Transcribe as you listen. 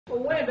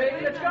Well, when,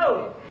 baby? Let's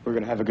go. We're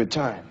gonna have a good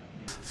time.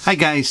 Hi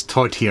guys,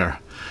 Todd here.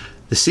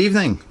 This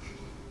evening,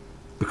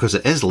 because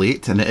it is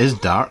late and it is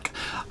dark,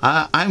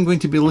 I'm going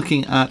to be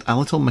looking at a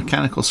little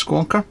mechanical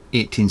squonker,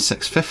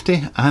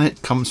 18650, and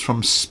it comes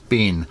from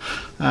Spain.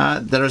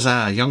 There is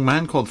a young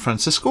man called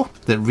Francisco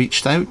that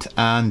reached out,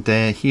 and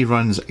he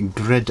runs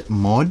Grid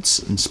Mods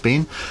in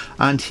Spain,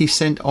 and he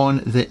sent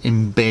on the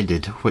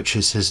Embedded, which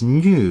is his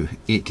new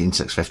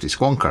 18650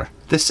 squonker.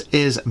 This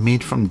is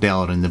made from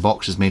Delrin. The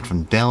box is made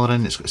from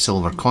Delrin. It's got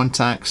silver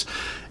contacts.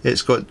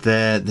 It's got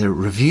the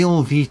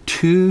Reveal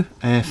V2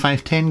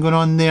 510 going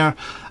on there,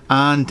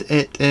 and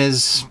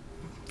it's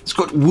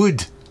got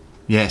wood.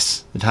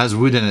 Yes, it has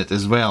wood in it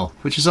as well,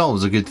 which is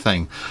always a good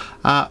thing.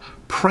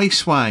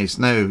 Price wise,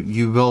 now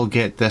you will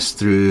get this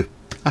through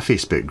a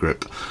Facebook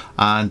group,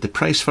 and the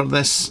price for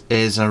this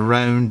is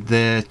around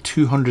the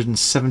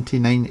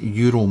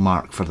 €279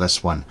 mark for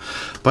this one.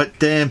 But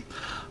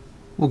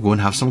we'll go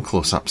and have some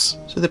close-ups.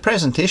 So the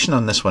presentation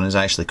on this one is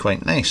actually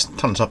quite nice. It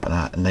turns up in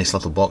a nice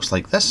little box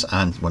like this,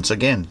 and once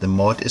again the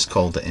mod is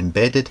called the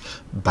Embedded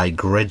by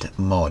Grid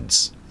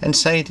Mods.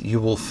 Inside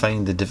you will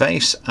find the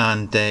device,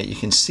 and you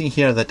can see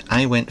here that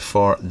I went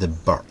for the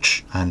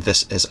birch, and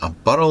this is a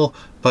burl,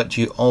 but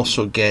you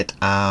also get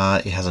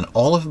it has an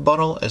olive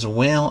burl as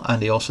well,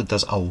 and he also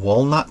does a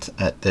walnut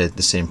at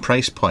the same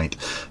price point,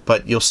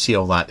 but you'll see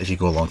all that if you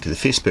go along to the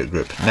Facebook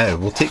group. Now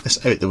we'll take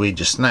this out the way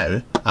just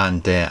now,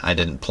 and I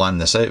didn't plan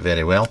this out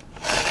very well.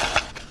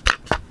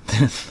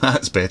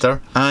 That's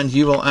better. And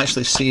you will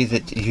actually see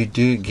that you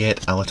do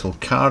get a little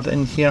card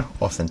in here,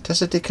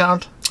 authenticity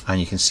card, and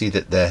you can see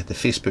that the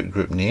Facebook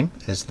group name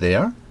is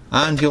there.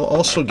 And you'll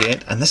also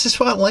get, and this is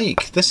what I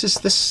like, this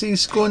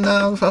is going,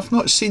 I've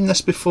not seen this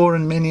before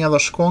in many other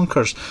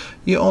squonkers,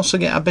 you also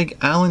get a big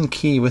Allen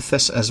key with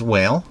this as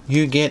well.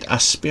 You get a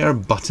spare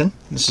button.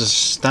 This is a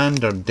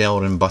standard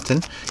Delrin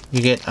button.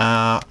 You get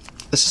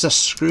this is a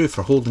screw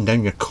for holding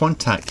down your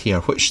contact here,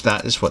 which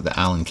that is what the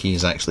Allen key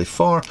is actually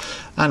for,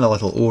 and a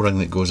little O-ring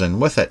that goes in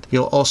with it.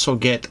 You'll also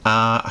get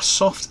a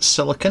soft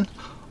silicone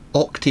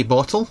Octi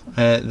bottle.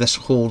 This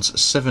holds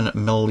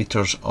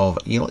 7ml of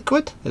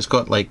e-liquid. It's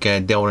got like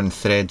Delrin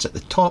threads at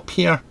the top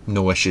here.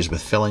 No issues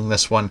with filling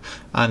this one,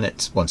 and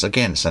it's, once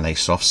again, it's a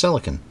nice soft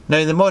silicone.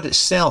 Now the mod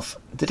itself,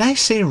 did I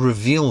say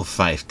Reveal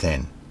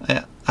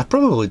 510? I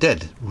probably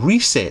did.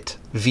 Reset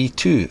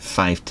V2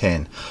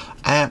 510.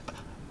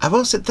 I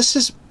will say this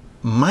is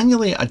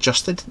manually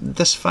adjusted,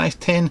 this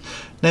 510.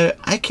 Now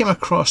I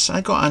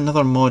got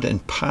another mod in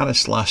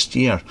Paris last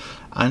year,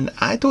 and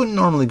I don't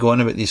normally go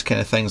on about these kind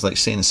of things like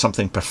saying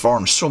something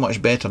performs so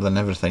much better than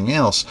everything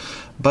else,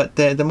 but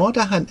the mod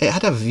I had, it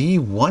had a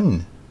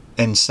V1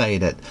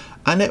 inside it,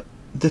 and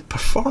the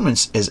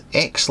performance is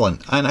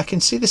excellent, and I can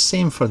see the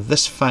same for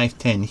this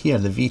 510 here,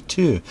 the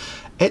V2.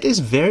 It is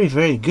very,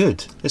 very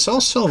good. It's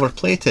all silver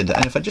plated,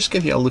 and if I just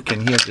give you a look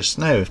in here just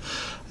now,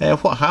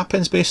 what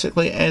happens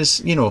basically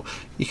is, you know,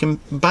 you can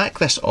back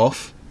this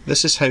off.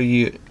 This is how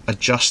you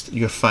adjust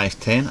your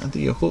 510, and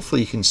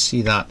hopefully you can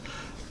see that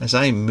as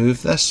I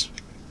move this,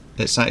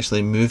 it's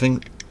actually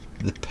moving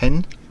the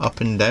pin up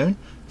and down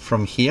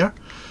from here.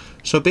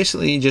 So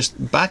basically you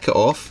just back it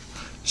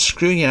off,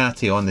 screw your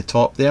atty on the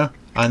top there,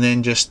 and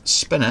then just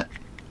spin it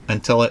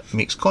until it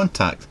makes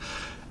contact.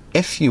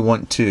 If you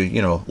want to,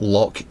 you know,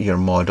 lock your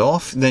mod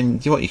off, then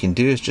what you can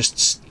do is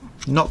just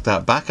knock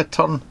that back a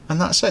turn, and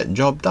that's it,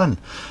 job done.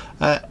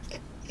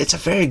 It's a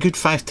very good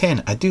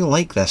 510. I do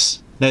like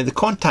this. Now the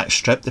contact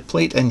strip, the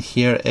plate in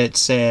here,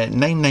 it's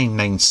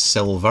 999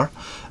 silver,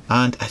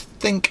 and I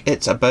think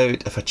it's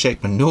about, if I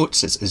check my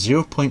notes, it's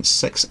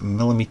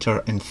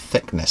 0.6mm in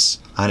thickness,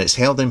 and it's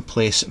held in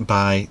place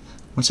by,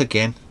 once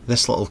again,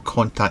 this little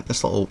contact,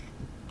 this little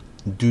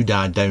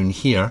doodah down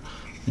here,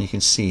 and you can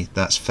see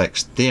that's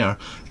fixed there.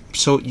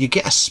 So you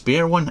get a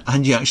spare one,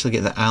 and you actually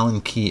get the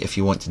Allen key if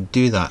you want to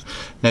do that.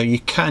 Now you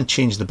can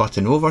change the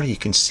button over. You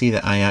can see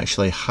that I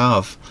actually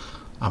have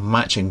a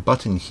matching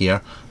button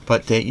here,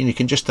 but you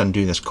can just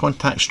undo this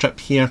contact strip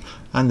here,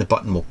 and the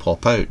button will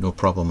pop out, no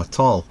problem at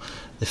all.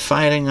 The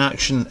firing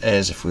action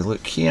is, if we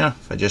look here,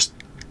 if I just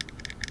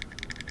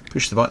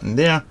push the button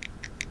there,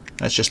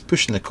 that's just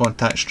pushing the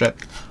contact strip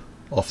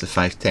off the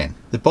 510.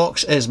 The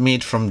box is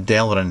made from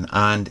Delrin,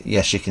 and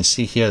yes, you can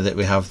see here that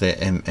we have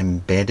the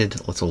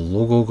embedded little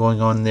logo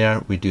going on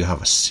there. We do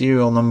have a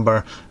serial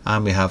number,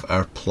 and we have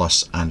our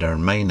plus and our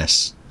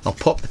minus. I'll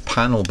pop the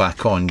panel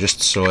back on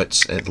just so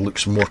it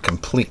looks more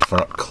complete for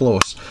up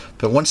close,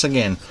 but once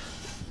again,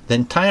 the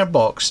entire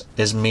box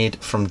is made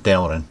from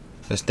Delrin.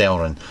 It's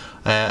Delrin,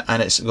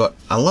 and it's got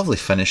a lovely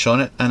finish on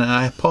it, and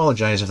I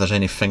apologise if there's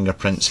any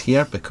fingerprints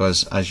here,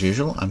 because as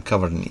usual I'm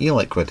covered in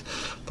e-liquid,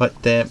 but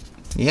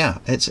yeah,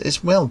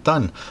 it's well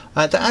done.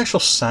 The actual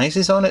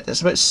sizes on it,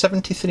 it's about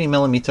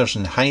 73mm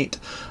in height,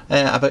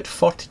 about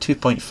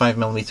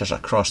 42.5mm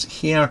across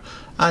here,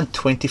 and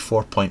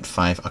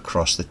 24.5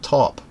 across the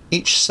top.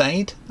 Each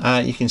side,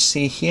 you can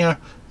see here,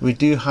 we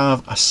do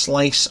have a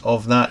slice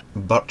of that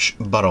birch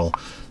burl.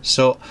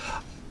 So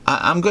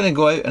I'm going to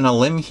go out on a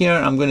limb here.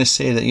 I'm going to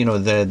say that, you know,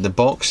 the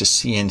box is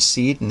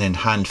CNC'd and then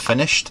hand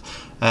finished.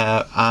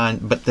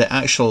 but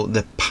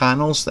the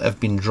panels that have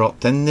been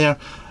dropped in there,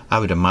 I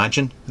would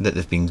imagine that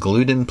they've been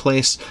glued in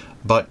place,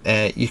 but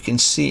you can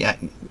see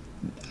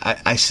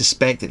I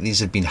suspect that these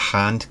have been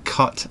hand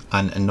cut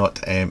and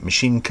not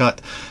machine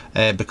cut,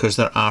 because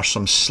there are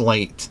some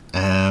slight,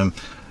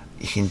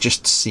 you can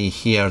just see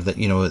here that,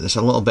 you know, there's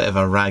a little bit of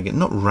a ragged,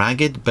 not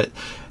ragged, but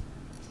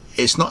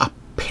it's not a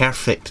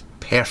perfect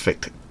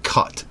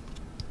cut.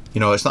 You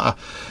know, it's not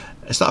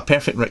a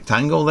perfect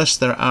rectangle.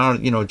 There are,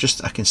 you know,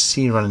 just I can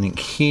see running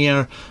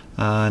here,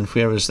 and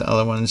where was the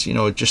other ones, you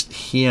know, just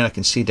here I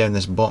can see down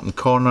this bottom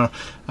corner.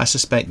 I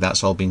suspect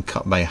that's all been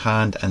cut by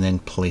hand and then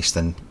placed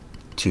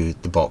into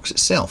the box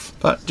itself.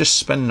 But just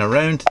spinning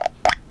around,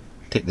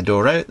 take the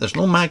door out. There's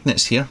no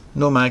magnets here,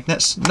 no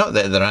magnets, not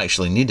that they're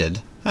actually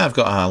needed. I've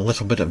got a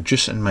little bit of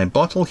juice in my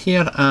bottle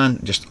here,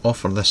 and just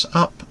offer this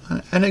up,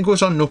 and it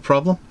goes on no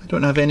problem. I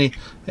don't have any,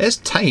 it is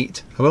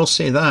tight, I will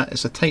say that,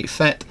 it's a tight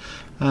fit,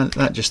 and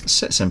that just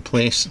sits in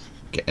place,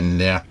 get in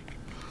there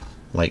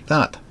like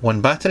that. One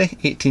battery,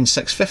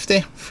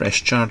 18650,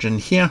 fresh charge in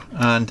here,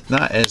 and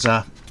that is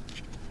a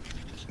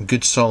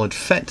good solid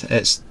fit.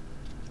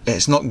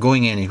 It's not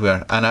going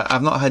anywhere, and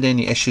I've not had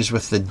any issues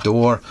with the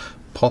door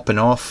popping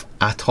off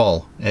at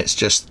all.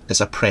 It's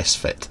a press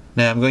fit.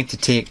 Now I'm going to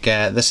take,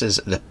 this is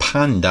the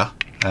Panda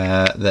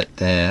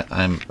that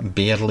I'm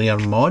Bare Layer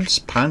Mods.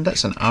 Panda,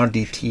 it's an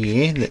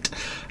RDTA that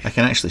I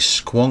can actually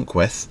squonk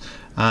with,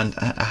 and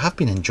I have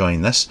been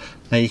enjoying this.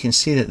 Now you can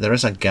see that there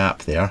is a gap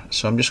there,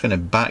 so I'm just going to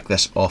back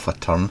this off a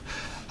turn,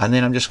 and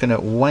then I'm just going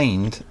to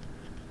wind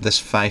this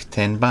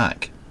 510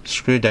 back,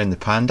 screw down the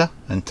Panda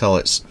until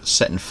it's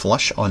sitting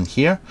flush on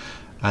here,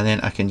 and then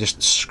I can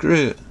just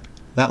screw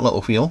that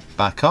little wheel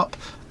back up,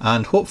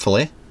 and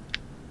hopefully,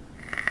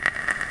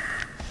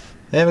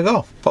 there we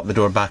go, pop the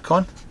door back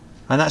on,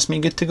 and that's me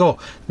good to go.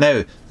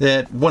 Now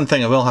the one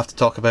thing I will have to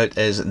talk about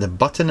is the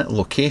button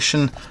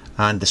location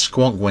and the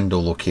squonk window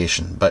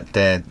location, but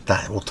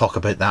that we'll talk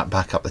about that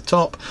back up the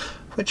top,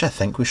 which I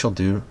think we shall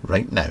do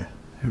right now.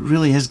 It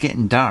really is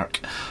getting dark.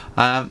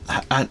 I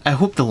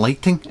hope the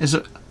lighting is,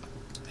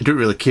 I don't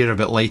really care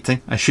about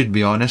lighting, I should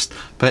be honest,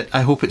 but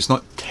I hope it's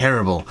not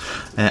terrible.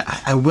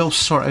 I will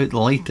sort out the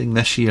lighting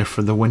this year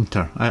for the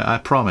winter, I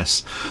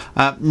promise.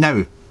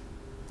 Now,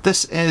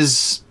 this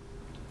is,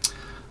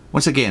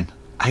 once again,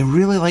 I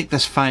really like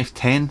this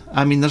 510.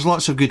 I mean, there's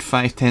lots of good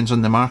 510s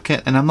on the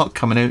market, and I'm not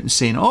coming out and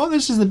saying, oh,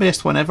 this is the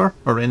best one ever,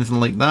 or anything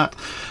like that.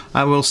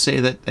 I will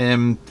say that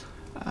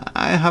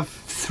I have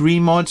 3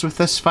 mods with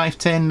this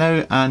 510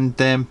 now,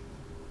 and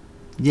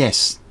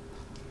yes,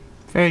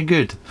 very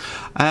good.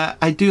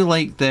 I do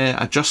like the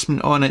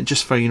adjustment on it,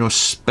 just for, you know,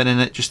 spinning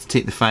it, just to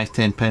take the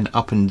 510 pin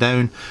up and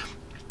down.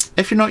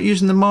 If you're not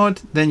using the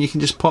mod, then you can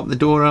just pop the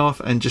door off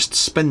and just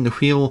spin the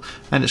wheel,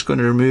 and it's going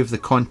to remove the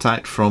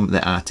contact from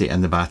the ATI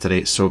and the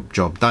battery, so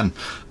job done.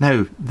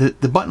 Now,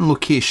 the button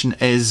location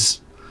is,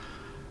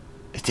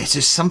 it's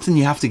just something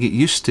you have to get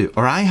used to,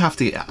 or I have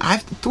to.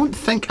 I don't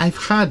think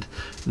I've had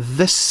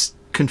this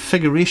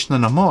configuration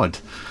on a mod.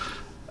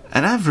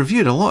 And I've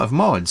reviewed a lot of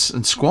mods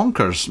and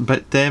squonkers,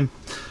 but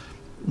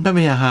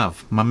maybe I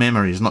have. My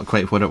memory is not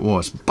quite what it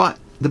was. But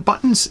the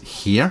buttons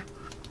here,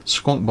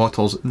 squonk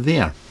bottles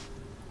there.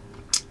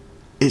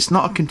 It's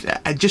not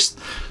a just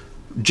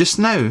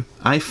now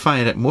I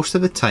fire it most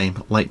of the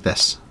time like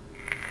this.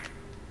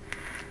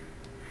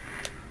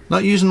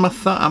 Not using my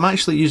thumb, I'm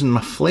actually using my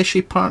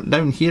fleshy part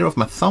down here of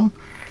my thumb,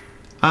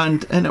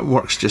 and it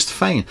works just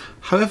fine.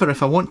 However,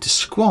 if I want to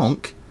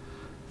squonk,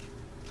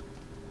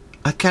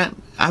 I can't.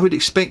 I would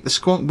expect the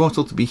squonk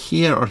bottle to be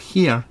here or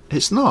here.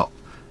 It's not.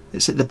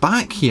 It's at the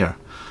back here,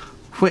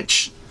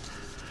 which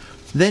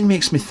then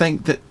makes me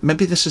think that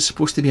maybe this is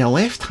supposed to be a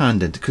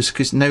left-handed,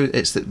 because now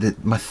it's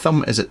that my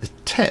thumb is at the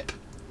tip.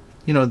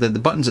 You know, the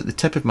button's at the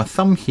tip of my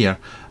thumb here,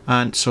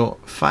 and so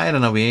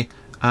firing away,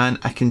 and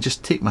I can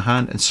just take my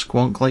hand and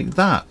squonk like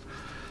that.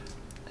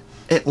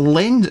 It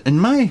lends, in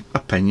my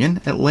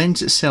opinion, it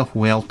lends itself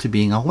well to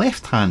being a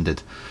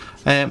left-handed,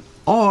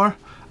 or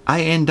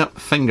I end up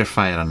finger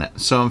firing it.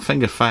 So I'm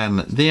finger firing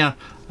it there,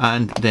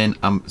 and then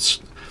I'm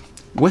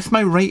with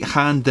my right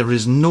hand. There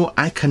is no,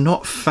 I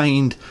cannot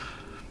find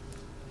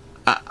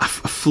a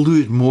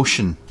fluid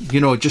motion. You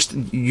know, just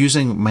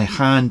using my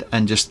hand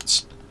and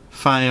just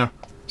fire,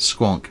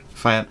 squonk,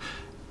 fire.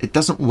 It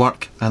doesn't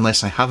work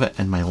unless I have it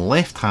in my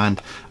left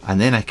hand, and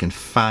then I can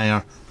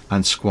fire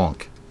and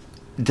squonk.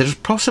 There's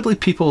possibly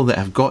people that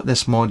have got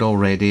this mod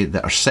already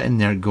that are sitting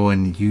there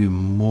going, you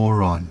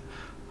moron,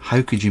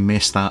 how could you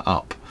mess that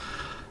up?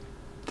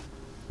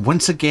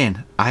 Once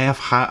again,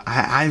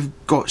 I've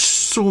got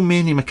so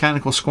many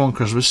mechanical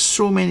squonkers with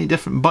so many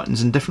different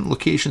buttons and different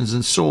locations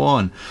and so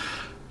on.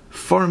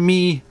 For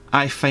me,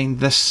 I find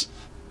this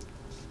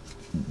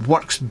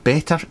works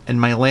better in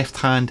my left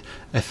hand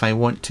if I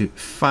want to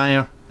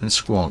fire and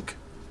squonk.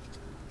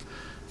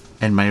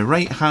 In my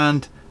right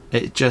hand,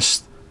 it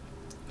just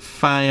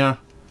fire,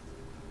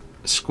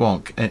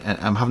 squonk, and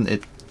I'm having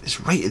it. It's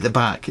right at the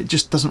back. It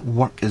just doesn't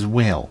work as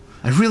well.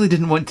 I really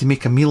didn't want to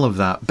make a meal of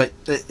that, but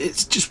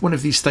it's just one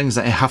of these things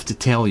that I have to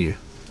tell you.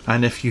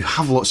 and if you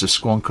have lots of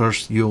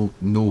squonkers, you'll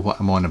know what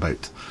I'm on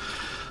about.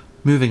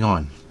 Moving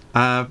on.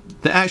 The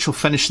actual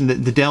finishing, the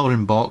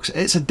Delrin box,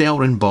 it's a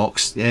Delrin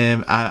box.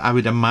 I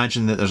would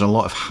imagine that there's a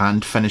lot of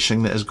hand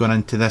finishing that has gone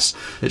into this.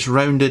 It's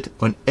rounded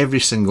on every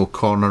single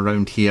corner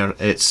around here.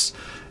 It's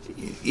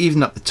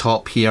even up the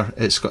top here,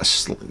 it's got a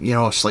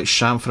slight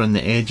chamfer on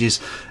the edges.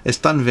 It's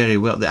done very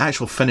well. The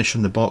actual finish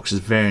on the box is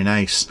very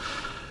nice.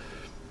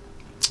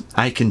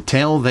 I can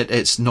tell that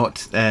it's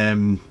not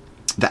the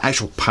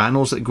actual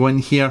panels that go in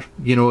here.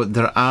 You know,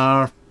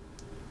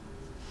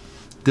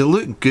 they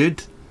look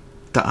good.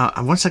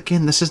 Once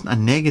again, this isn't a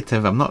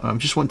negative. I'm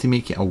just wanting to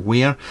make you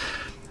aware.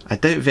 I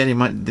doubt very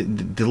much.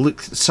 They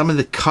look. Some of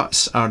the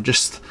cuts are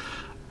just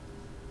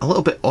a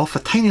little bit off, a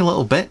tiny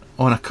little bit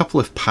on a couple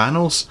of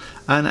panels,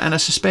 and I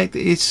suspect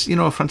it's, you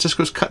know,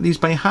 Francisco's cut these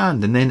by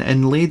hand and then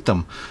inlaid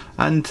them.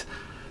 And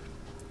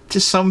to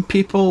some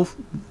people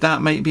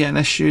that might be an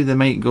issue. They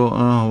might go,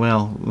 oh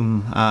well,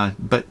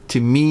 but to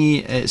me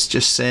it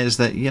just says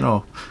that, you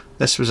know,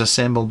 this was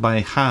assembled by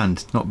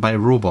hand, not by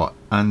robot,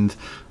 and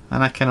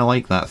I kind of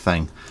like that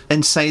thing.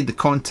 Inside the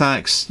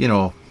contacts, you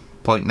know,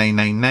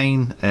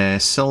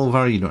 0.999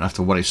 silver. You don't have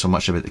to worry so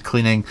much about the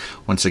cleaning.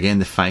 Once again,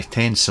 the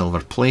 510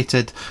 silver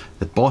plated.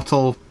 The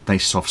bottle,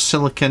 nice soft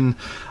silicone.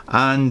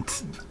 And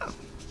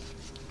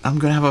I'm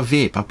going to have a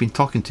vape. I've been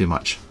talking too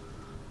much.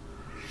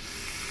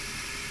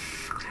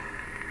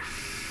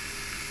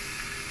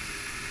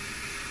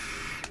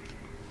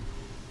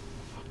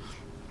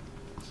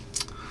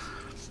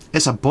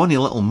 It's a bonny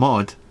little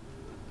mod.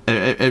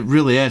 It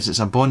really is. It's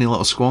a bonny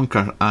little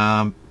squonker,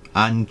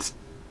 and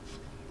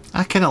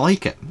I kind of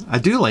like it. I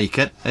do like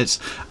it.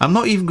 I'm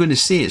not even going to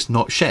say it's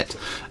not shit,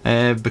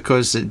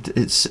 because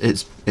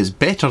it's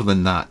better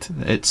than that.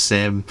 It's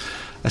as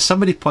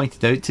somebody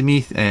pointed out to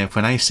me,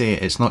 when I say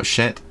it's not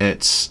shit,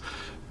 it's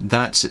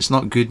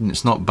not good and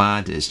it's not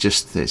bad.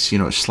 It's you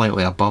know, it's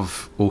slightly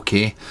above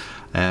okay.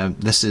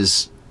 This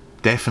is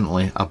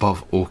definitely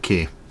above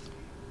okay.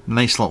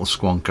 Nice little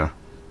squonker.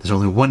 There's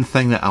only one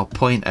thing that I'll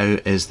point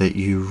out, is that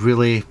you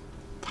really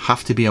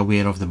have to be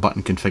aware of the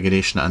button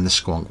configuration and the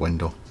squonk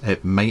window.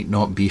 It might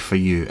not be for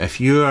you. If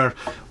you are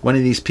one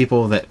of these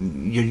people that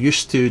you're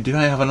used to, do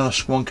I have another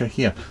squonker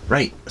here?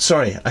 Right,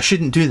 sorry, I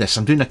shouldn't do this.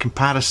 I'm doing a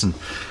comparison.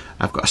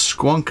 I've got a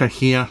squonker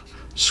here,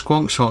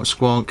 squonk, squonk,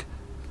 squonk,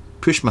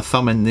 push my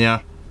thumb in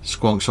there,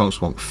 squonk, squonk,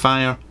 squonk,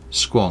 fire,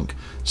 squonk.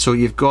 So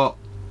you've got,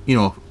 you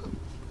know,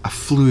 a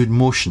fluid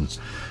motion.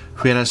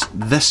 Whereas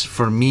this,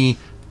 for me,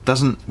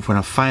 doesn't, when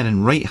I'm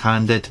firing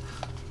right-handed,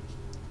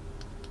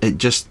 it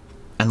just,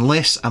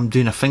 unless I'm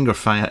doing a finger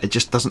fire, it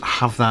just doesn't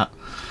have that.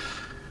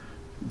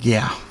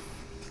 Yeah,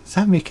 is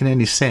that making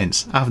any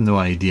sense? I have no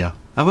idea.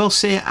 I will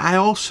say I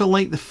also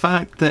like the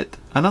fact that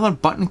another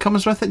button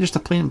comes with it, just a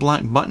plain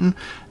black button.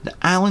 The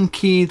Allen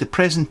key, the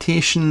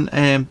presentation,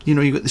 you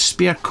know, you've got the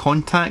spare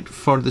contact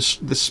for this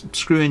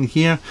screw in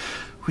here,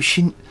 which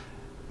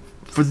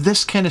for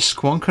this kind of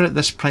squonker at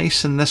this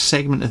price in this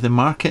segment of the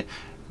market,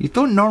 you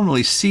don't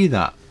normally see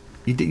that.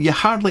 You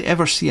hardly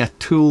ever see a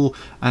tool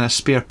and a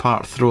spare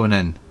part thrown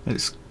in.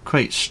 It's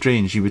quite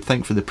strange. You would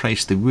think for the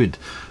price they would,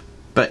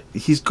 but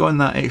he's gone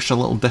that extra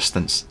little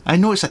distance. I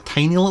know it's a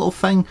tiny little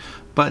thing,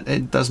 but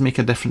it does make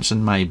a difference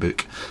in my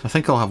book. I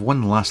think I'll have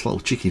one last little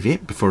cheeky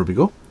vape before we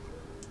go,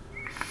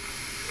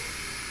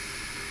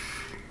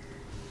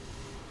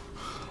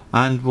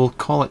 and we'll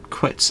call it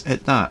quits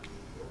at that.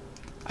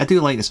 I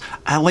do like this.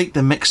 I like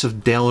the mix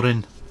of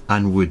Delrin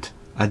and wood.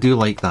 I do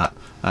like that.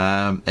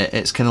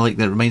 It's kind of like,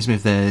 that reminds me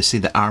of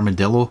the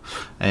armadillo.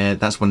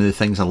 That's one of the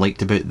things I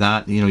liked about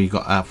that. You know, you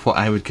got what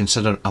I would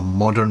consider a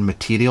modern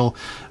material,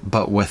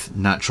 but with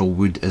natural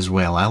wood as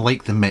well. I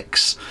like the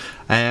mix.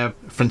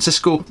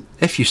 Francisco,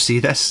 if you see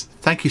this,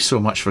 thank you so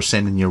much for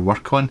sending your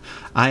work on.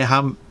 I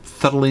am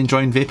thoroughly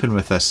enjoying vaping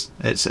with this.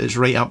 It's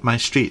right up my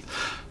street.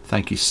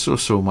 Thank you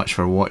so much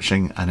for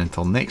watching, and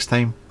until next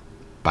time,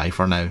 bye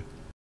for now.